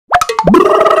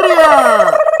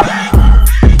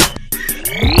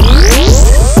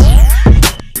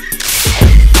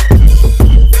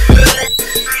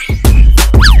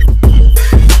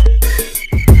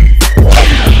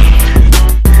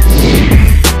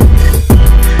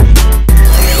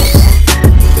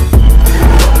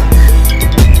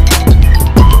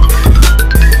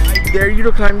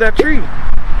climb that tree.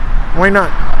 Why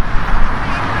not?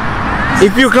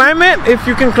 If you climb it, if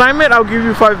you can climb it, I'll give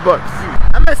you $5.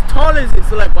 I'm as tall as it,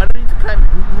 so like, why don't you climb it?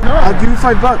 No. I'll give you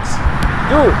 $5.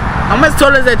 Dude, I'm as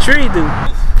tall as that tree, dude.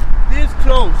 This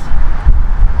close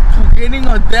to getting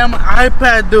a damn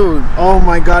iPad, dude. Oh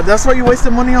my god, that's what you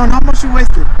wasted money on? How much you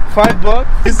wasted?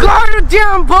 $5? It got a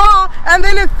damn ball and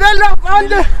then it fell off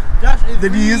under.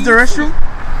 Did you use the restroom?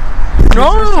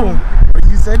 No.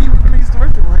 You said you were gonna use the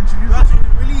restroom. Why didn't you use it?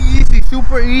 It's really easy,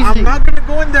 super easy. I'm not gonna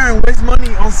go in there and waste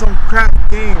money on some crap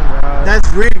game. Bro.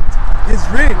 That's rigged. It's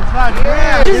rigged. It's not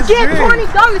rigged. Just get $20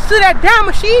 to that damn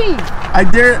machine. I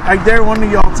dare one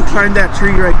of y'all to climb that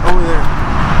tree right over there.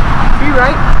 Tree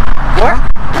right? What?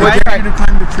 I dare you to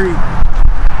climb the tree.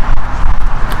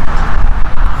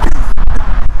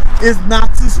 It's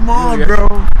not too small, bro.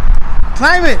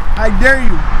 Climb it. I dare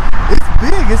you. It's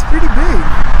big. It's pretty big.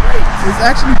 It's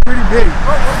actually pretty big.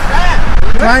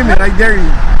 Climb it. I dare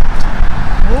you.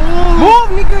 Move,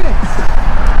 nigga.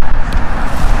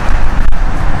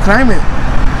 Climb it.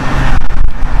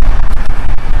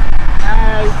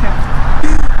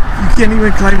 You can't even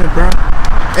climb it, bro.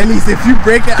 At least if you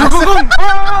break it, it's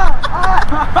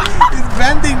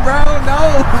bending, bro.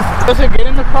 No. So get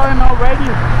in the car and already.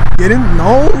 Get in?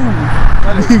 No.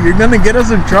 You're gonna get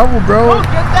us in trouble, bro. Oh,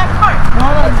 get that car.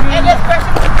 And let's crash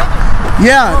it.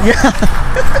 Yeah.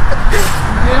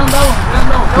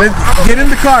 Let's get in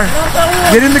the car.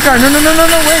 Get in the car. No.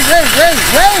 Wait.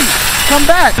 Come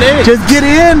back. Just get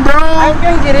in, bro. I'm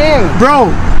gonna get in.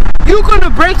 Bro. You're gonna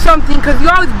break something because you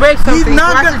always break something. He's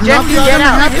not gonna have to get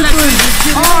out.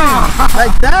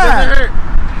 Like that.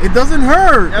 It doesn't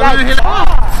hurt.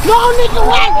 No, nigga,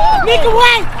 wait.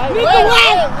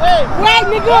 Wait,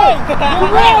 nigga.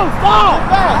 For real, stop.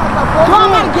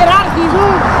 I'm gonna get out of here.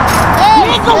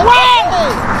 Nigga, wait.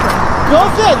 Go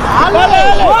sit.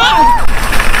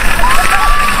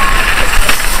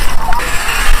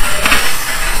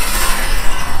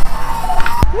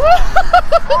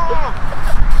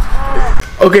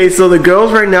 Okay, so the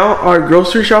girls right now are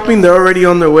grocery shopping. They're already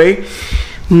on their way.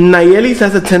 Nayelis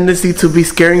has a tendency to be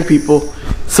scaring people.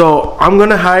 So I'm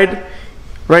gonna hide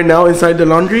right now inside the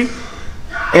laundry.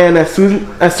 And as soon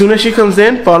as she comes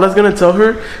in, Paula's gonna tell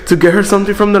her to get her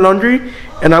something from the laundry.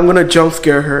 And I'm gonna jump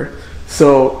scare her.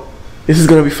 So this is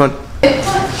gonna be fun. Can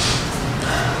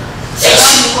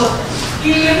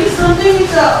you give me something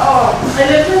to, I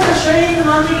left the shirt in the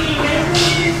laundry, can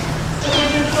you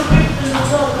get it for me?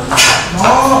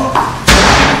 No.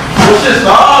 Push it,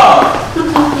 stop.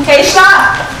 Okay,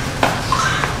 stop.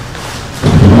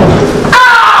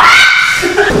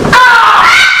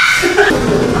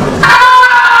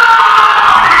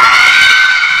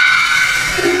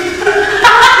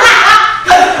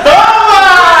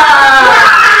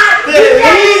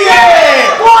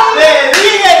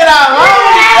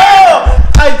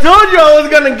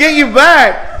 Get you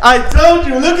back. I told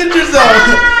you. Look at yourself.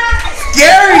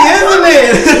 Scary, isn't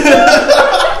it?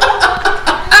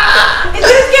 It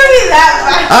didn't scare me that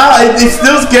much. It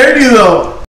still scared you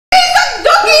though.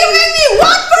 Don't give me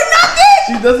one for nothing.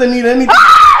 She doesn't need anything.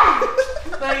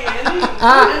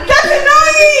 That's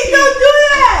annoying. Don't do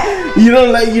that. You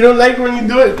don't like when you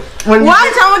do it. When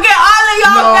Watch, I'm gonna get all of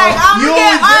y'all back. I'm gonna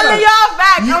get all of y'all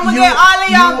back. I'm gonna get all of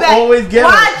y'all back. You always get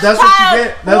Watch, it. That's what you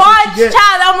get. That's Watch, what you get.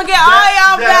 child. I'm gonna get all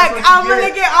y'all back. I'm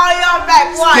gonna get all y'all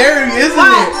back. Watch. Scary, isn't it?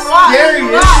 Watch. Scary,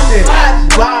 isn't it?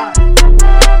 Bye.